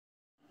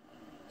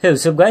Hey,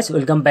 what's up guys,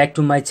 welcome back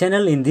to my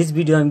channel. In this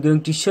video I'm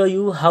going to show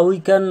you how we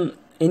can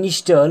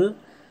install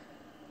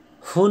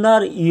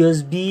Honor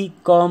USB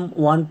COM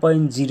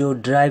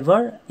 1.0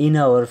 driver in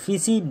our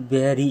PC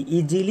very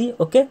easily.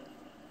 Okay,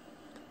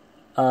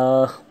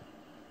 as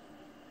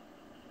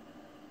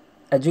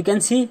you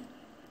can see,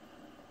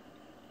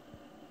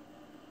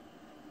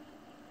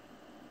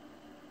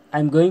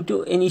 I'm going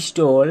to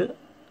install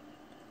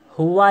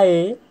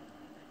Huawei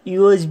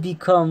USB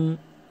COM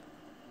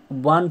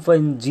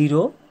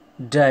 1.0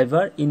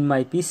 driver in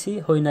my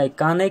PC. When I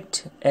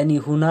connect any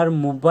Honor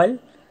mobile,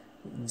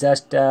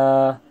 just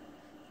I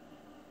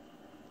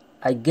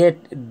get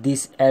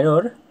this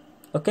error.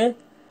 Okay,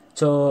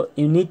 so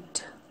you need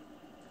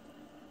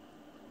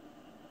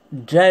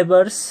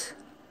drivers,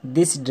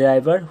 this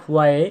driver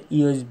Huawei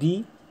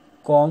USB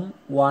COM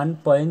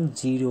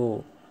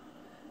 1.0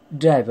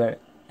 driver,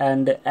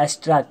 and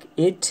extract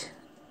it,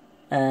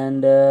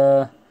 and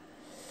I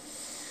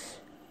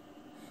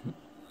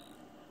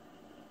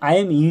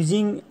am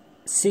using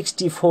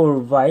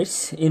 64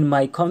 bytes in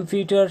my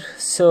computer,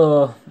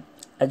 so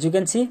as you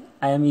can see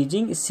I am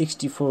using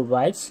 64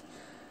 bytes.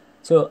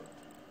 So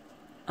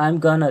I'm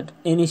gonna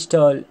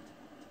install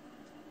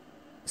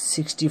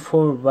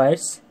 64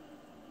 bytes.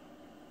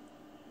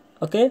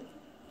 Okay,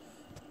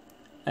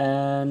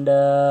 and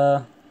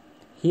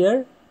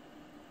here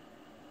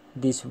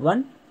this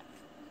one,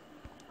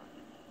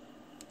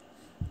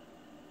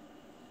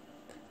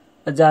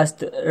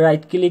 just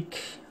right click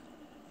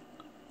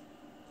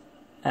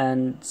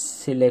and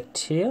select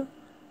here.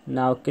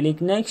 Now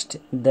click next,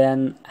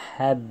 then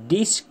have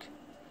disk.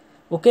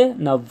 Okay,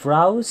 now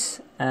browse,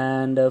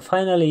 and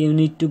finally you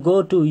need to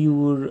go to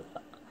your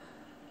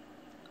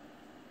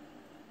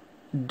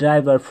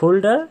driver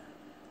folder.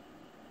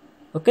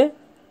 Okay,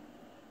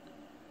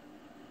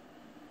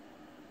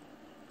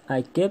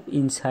 I kept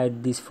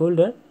inside this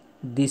folder.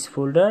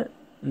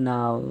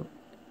 Now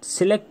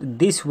select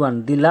this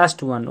one, the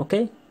last one.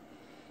 Okay,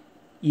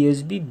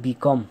 USB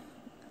COM.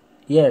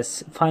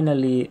 Yes,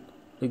 finally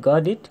we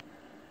got it.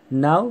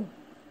 Now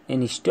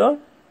install,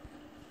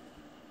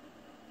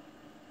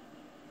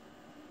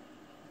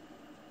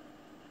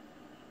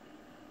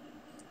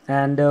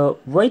 and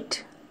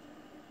wait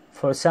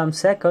for some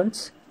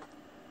seconds.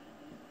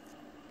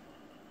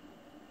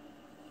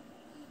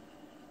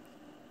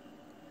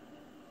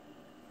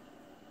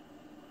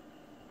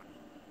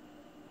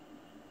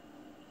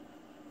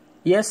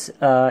 Yes,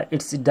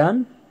 it's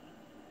done.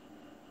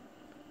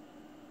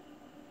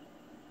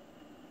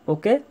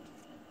 Okay,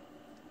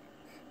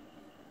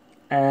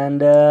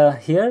 and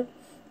here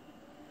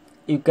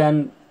you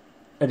can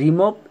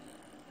remove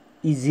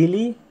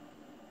easily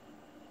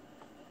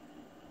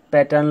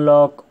pattern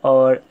lock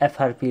or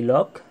FRP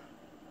lock.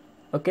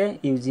 Okay,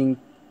 using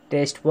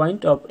test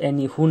point of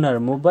any Honor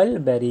mobile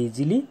very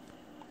easily.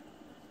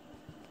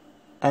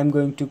 I'm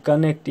going to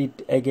connect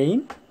it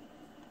again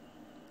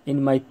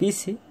in my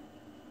PC.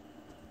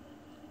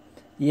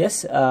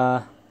 Yes,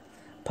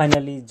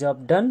 finally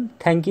job done.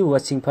 Thank you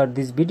watching for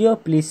this video.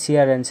 Please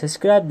share and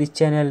subscribe this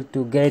channel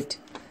to get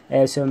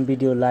some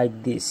video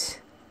like this.